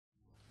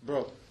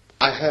Bro,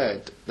 I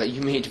heard that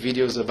you made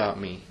videos about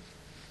me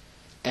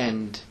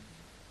and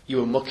you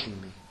were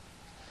mocking me.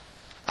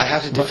 I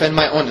have to defend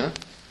my honor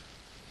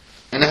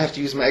and I have to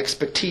use my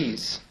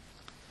expertise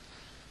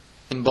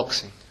in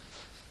boxing.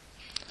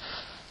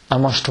 I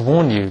must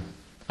warn you,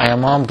 I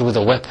am armed with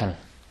a weapon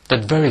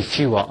that very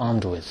few are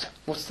armed with.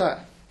 What's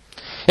that?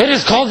 It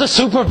is called the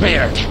super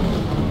beard.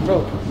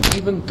 Bro,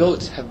 even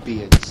goats have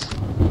beards.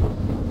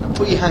 Now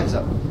put your hands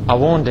up. I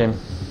warned him.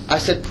 I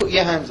said put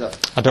your hands up.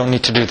 I don't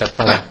need to do that,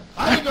 brother.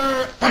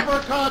 Tiger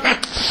uppercut.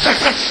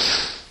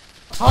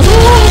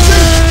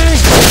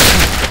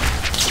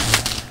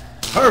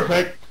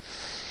 Perfect.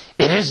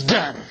 It is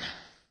done.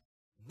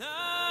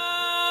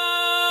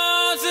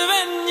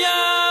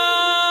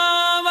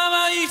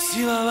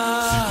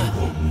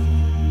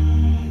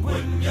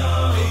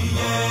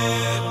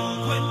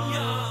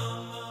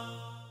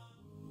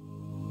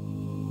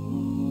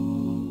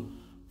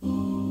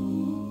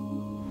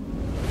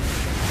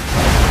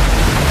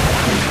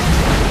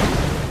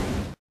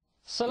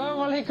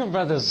 Assalamu alaikum,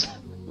 brothers.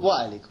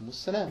 Wa alaikum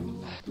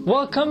assalam.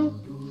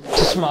 Welcome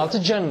to Smile to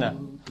Jannah.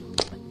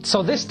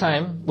 So this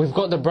time, we've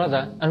got the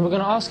brother and we're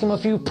going to ask him a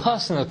few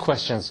personal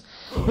questions.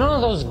 None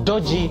of those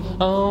dodgy,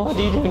 oh, what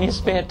do you do in your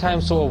spare time,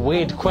 sort of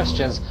weird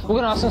questions. We're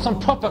going to ask him some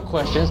proper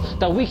questions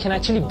that we can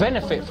actually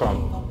benefit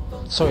from.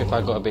 Sorry if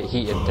I got a bit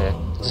heated there.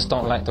 I just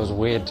don't like those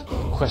weird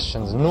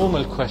questions,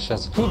 normal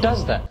questions. Who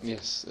does that?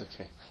 Yes,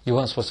 okay. You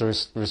weren't supposed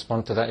to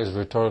respond to that, it was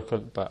rhetorical,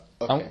 but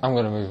Okay. I'm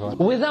going to move on.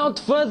 Without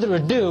further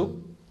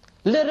ado,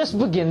 let us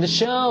begin the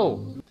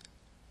show.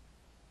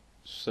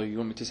 So you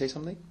want me to say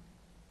something?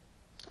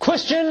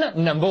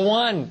 Question number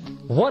 1.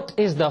 What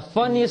is the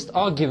funniest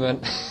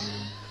argument?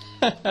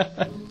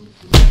 I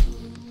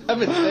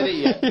haven't said it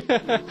yet.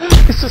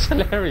 It's just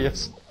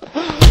hilarious.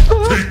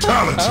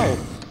 Fatality. Oh.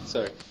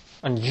 Sorry.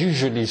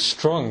 Unusually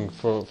strong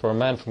for a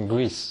man from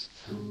Greece.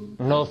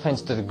 No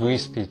offense to the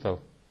Greece people.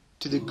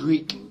 To the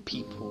Greek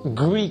people.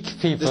 Greek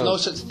people. There's no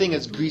such thing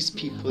as Greece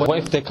people. What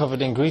if they're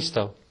covered in grease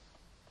though?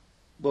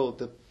 Well,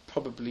 they're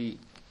probably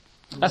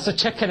That's a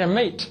Czech and a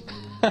mate.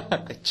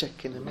 a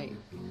Czech and a mate.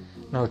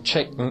 No,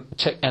 Czech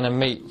and a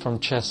mate from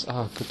chess.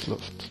 Oh, good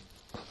lord.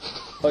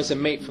 Oh, it's a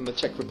mate from the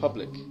Czech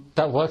Republic.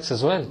 That works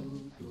as well.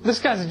 This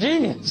guy's a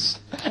genius.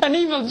 An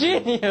evil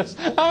genius.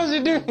 How is he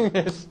doing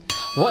this?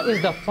 What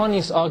is the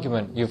funniest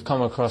argument you've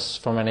come across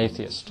from an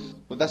atheist?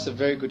 Well, that's a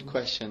very good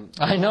question.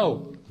 I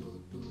know.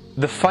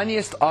 The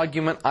funniest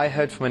argument I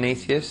heard from an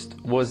atheist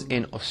was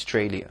in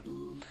Australia.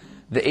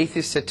 The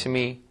atheist said to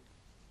me,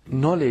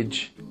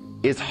 knowledge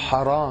is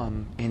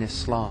haram in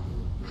Islam.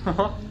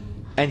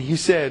 And he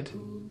said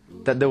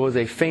that there was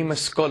a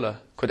famous scholar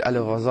called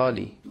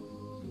Al-Ghazali,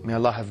 may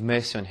Allah have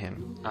mercy on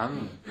him,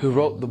 who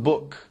wrote the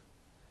book,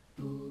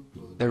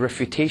 The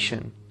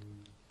Refutation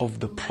of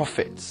the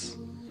Prophets.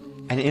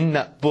 And in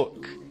that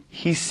book,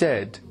 he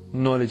said,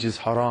 knowledge is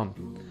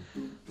haram.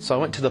 So I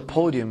went to the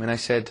podium and I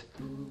said,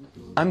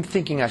 I'm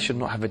thinking I should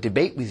not have a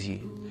debate with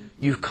you.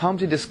 You've come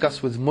to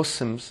discuss with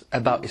Muslims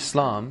about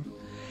Islam,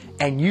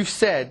 and you've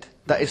said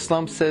that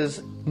Islam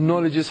says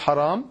knowledge is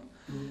haram.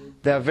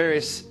 There are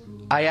various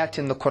ayat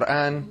in the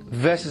Quran,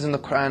 verses in the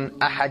Quran,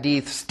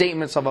 ahadith,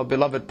 statements of our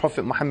beloved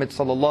Prophet Muhammad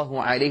sallallahu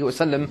alaihi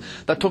wasallam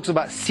that talks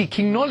about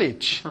seeking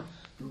knowledge.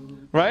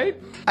 Right?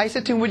 I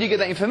said to him, where do you get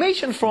that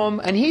information from?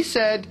 And he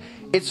said,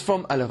 it's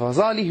from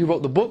Al-Ghazali, who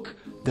wrote the book,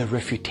 The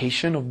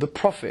Refutation of the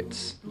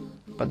Prophets.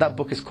 But that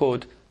book is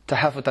called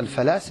Tahafut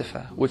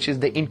al-Falasifa, which is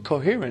the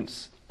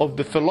incoherence of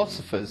the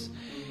philosophers.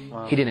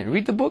 Wow. He didn't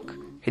read the book,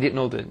 he didn't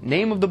know the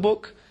name of the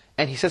book,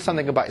 and he said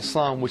something about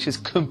Islam which is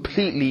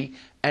completely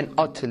and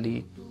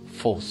utterly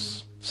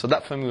false. So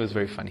that for me was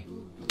very funny.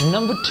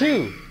 Number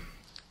 2.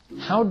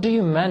 How do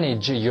you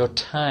manage your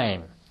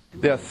time?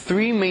 There are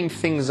 3 main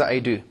things that I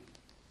do.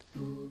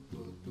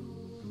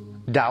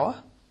 Dawah,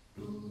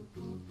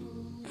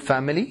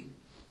 family,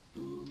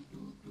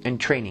 and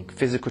training,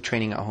 physical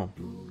training at home.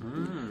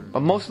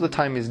 But most of the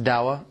time is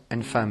dawah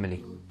and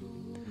family.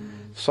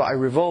 So I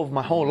revolve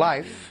my whole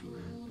life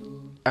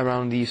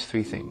around these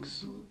 3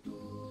 things.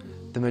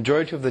 The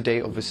majority of the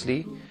day,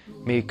 obviously,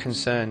 may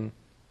concern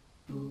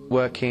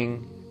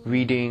working,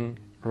 reading,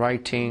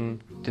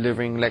 writing,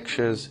 delivering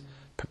lectures,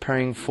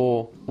 preparing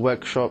for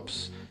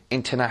workshops,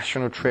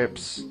 international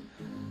trips.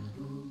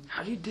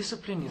 How do you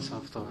discipline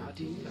yourself though? How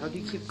do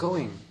you keep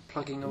going,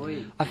 plugging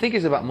away? I think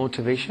it's about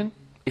motivation.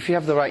 If you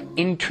have the right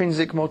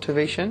intrinsic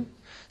motivation,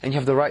 and you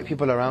have the right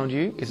people around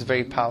you, it's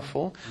very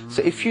powerful.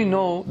 So if you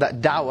know that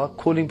da'wah,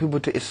 calling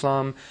people to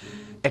Islam,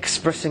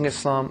 expressing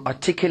Islam,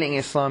 articulating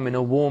Islam in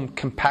a warm,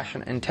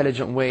 compassionate,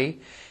 intelligent way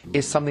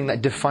is something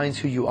that defines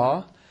who you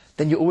are,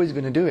 then you're always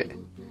going to do it.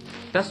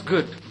 That's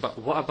good, but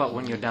what about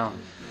when you're down?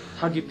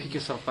 How do you pick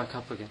yourself back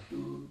up again?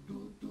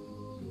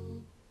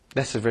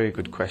 That's a very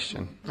good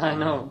question. I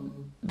know.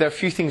 There are a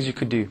few things you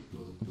could do.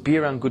 Be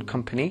around good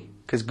company,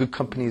 because good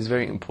company is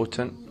very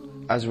important,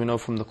 as we know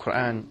from the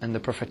Quran and the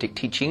prophetic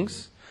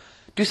teachings.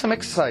 Do some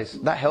exercise,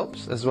 that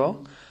helps as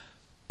well.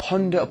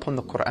 Ponder upon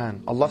the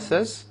Quran. Allah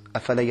says,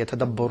 أَفَلَا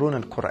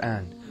يَتَدَبَّرُونَ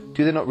الْقُرْآنِ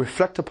Do they not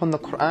reflect upon the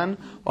Quran,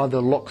 or are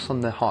there locks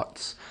on their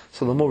hearts?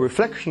 So the more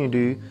reflection you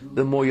do,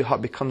 the more your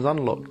heart becomes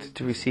unlocked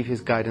to receive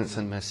His guidance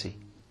and mercy.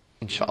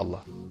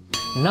 inshaAllah.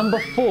 Number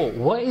 4,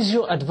 what is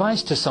your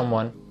advice to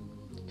someone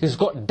who's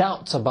got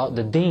doubts about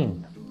the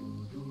deen?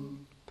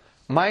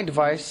 My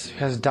advice, who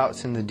has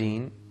doubts in the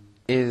deen,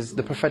 is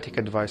the prophetic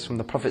advice from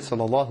the Prophet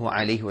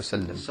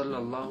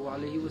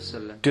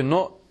ﷺ. Do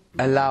not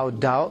allow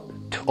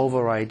doubt to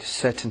override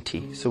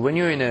certainty. So when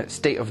you're in a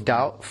state of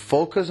doubt,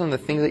 focus on the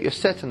things that you're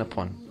certain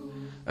upon.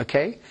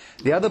 Okay?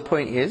 The other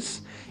point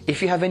is,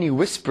 if you have any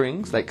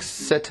whisperings, like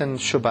certain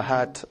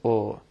shubahat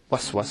or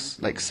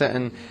waswas, like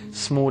certain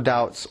small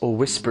doubts or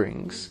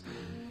whisperings,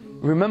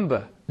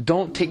 remember,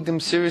 don't take them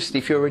seriously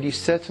if you're already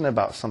certain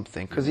about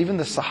something. Because even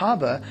the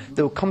Sahaba,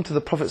 they would come to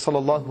the Prophet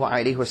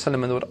ﷺ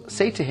and they would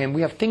say to him,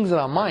 we have things in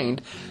our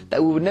mind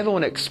that we would never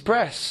want to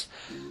express.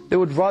 They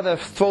would rather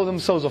throw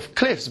themselves off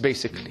cliffs,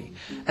 basically.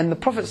 And the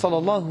Prophet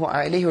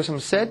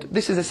ﷺ said,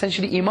 this is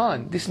essentially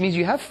iman. This means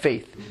you have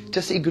faith.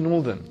 Just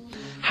ignore them.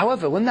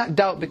 However, when that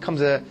doubt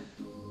becomes a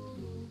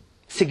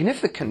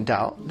significant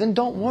doubt, then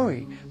don't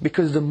worry.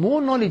 Because the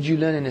more knowledge you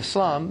learn in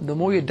Islam, the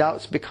more your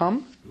doubts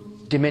become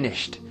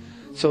diminished.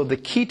 So the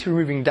key to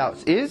removing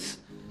doubts is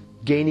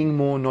gaining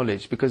more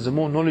knowledge. Because the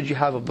more knowledge you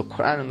have of the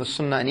Quran and the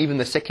Sunnah and even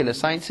the secular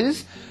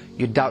sciences,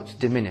 your doubts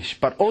diminish.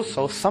 But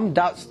also, some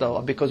doubts though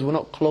are because we're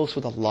not close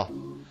with Allah.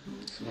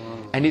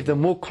 And if the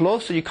more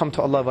closer you come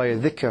to Allah via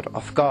dhikr,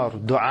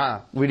 afkar,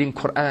 dua, reading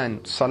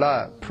Quran,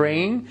 salah,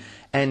 praying,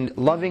 and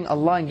loving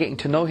Allah and getting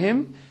to know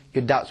Him,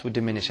 your doubts will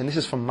diminish. And this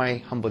is from my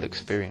humble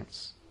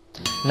experience.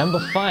 Number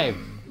 5,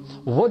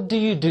 what do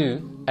you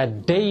do a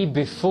day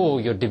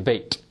before your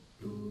debate?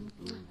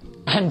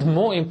 And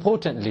more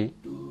importantly,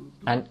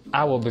 an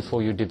hour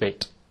before you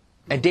debate.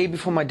 A day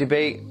before my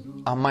debate,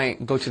 I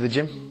might go to the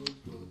gym.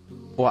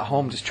 Or at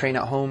home, just train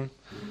at home.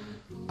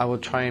 I will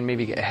try and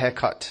maybe get a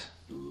haircut.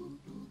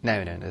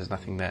 No, there's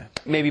nothing there.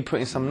 Maybe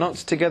putting some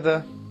notes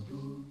together.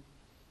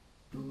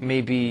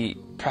 Maybe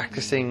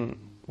practicing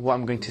what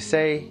I'm going to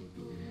say.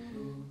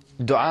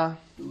 Dua.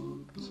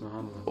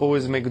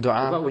 Always make dua.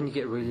 What about when you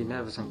get really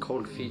nervous and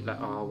cold feet, like,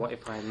 oh, what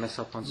if I mess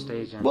up on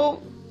stage? And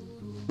well,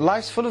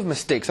 life's full of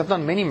mistakes. I've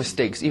done many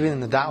mistakes, even in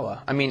the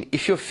da'wah. I mean,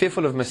 if you're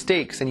fearful of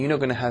mistakes, then you're not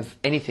going to have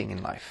anything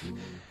in life.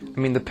 I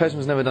mean, the person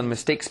who's never done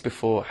mistakes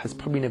before has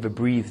probably never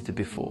breathed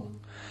before.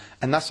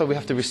 And that's why we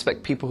have to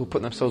respect people who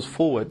put themselves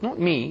forward. Not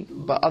me,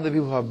 but other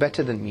people who are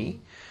better than me.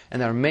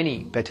 And there are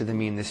many better than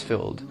me in this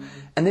field.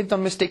 And they've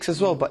done mistakes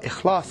as well. But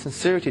ikhlas,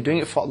 sincerity, doing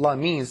it for Allah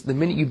means the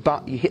minute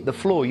you hit the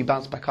floor, you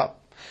bounce back up.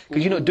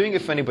 Because you're not doing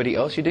it for anybody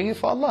else, you're doing it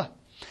for Allah.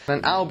 And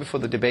an hour before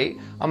the debate,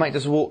 I might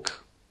just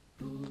walk.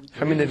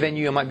 If I'm in the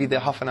venue, I might be there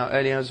half an hour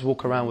earlier, I just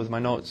walk around with my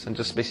notes and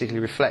just basically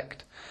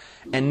reflect.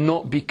 And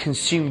not be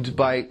consumed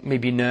by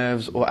maybe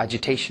nerves or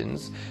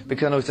agitations,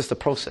 because I know it's just a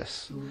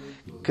process.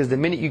 Because the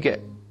minute you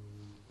get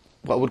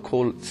what I would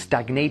call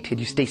stagnated,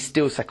 you stay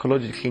still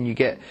psychologically and you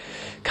get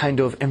kind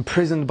of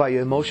imprisoned by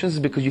your emotions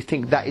because you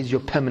think that is your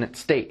permanent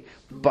state.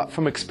 But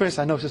from experience,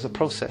 I know it's just a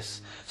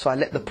process. So I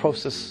let the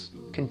process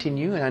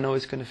continue and I know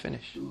it's going to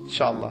finish,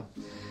 inshaAllah.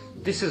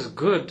 this is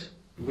good.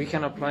 We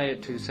can apply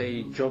it to,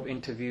 say, job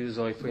interviews,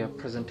 or if we have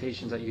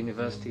presentations at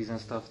universities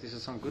and stuff. This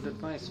is some good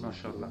advice,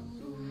 mashallah.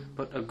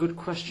 But a good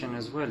question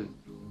as well.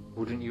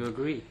 Wouldn't you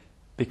agree?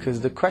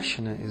 Because the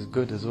questioner is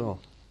good as well.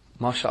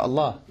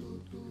 MashaAllah.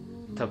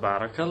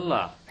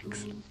 Tabarakallah.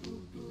 Excellent.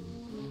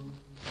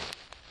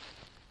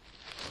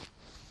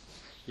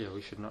 Yeah,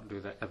 we should not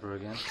do that ever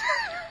again.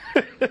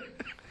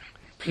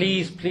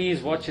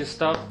 Please watch his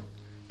stuff.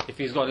 If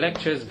he's got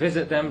lectures,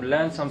 visit them,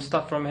 learn some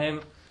stuff from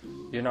him.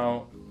 You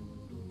know,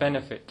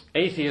 benefit.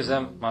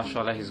 Atheism,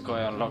 mashallah, he's got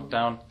it on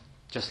lockdown,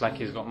 just like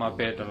he's got my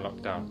beard on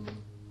lockdown.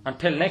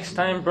 Until next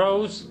time,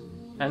 bros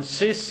and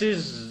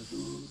sisters.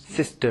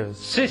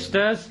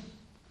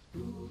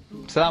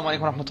 Assalamu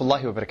alaikum wa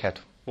rahmatullahi wa barakatuh.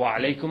 Wa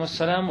alaikum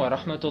assalam wa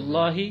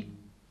rahmatullahi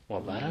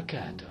wa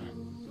barakatuh.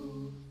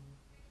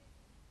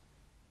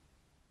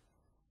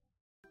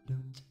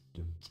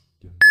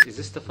 Is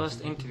this the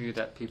first interview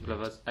that people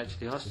have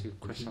actually asked you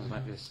questions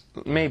like this?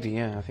 Maybe,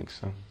 yeah, I think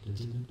so.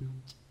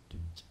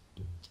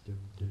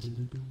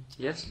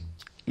 Yes?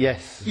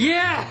 Yes.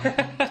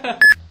 Yeah!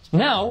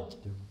 Now,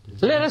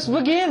 let us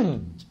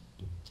begin!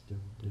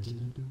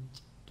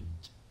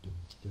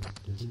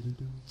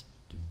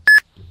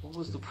 What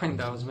was the point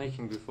that I was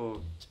making before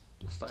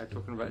I started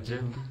talking about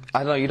gym? I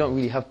don't know, you don't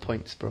really have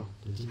points, bro.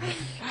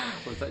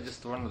 Was that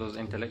just one of those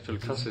intellectual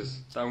cusses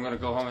that I'm going to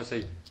go home and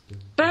say,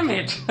 damn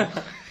it!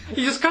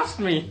 You just cussed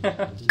me!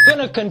 We're going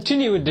to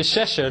continue with the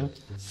session.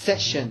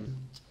 Session.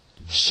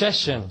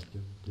 Session.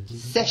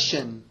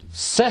 Session.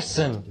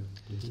 Session.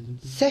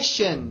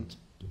 Session.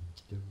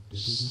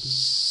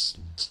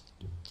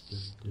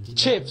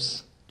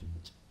 Chips.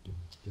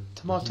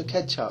 Tomato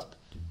ketchup.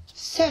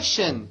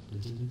 Session.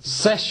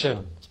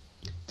 Session.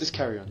 Just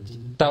carry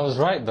on. That was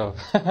right though.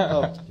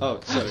 Oh,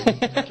 sorry.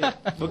 Okay.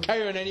 We'll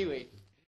carry on anyway.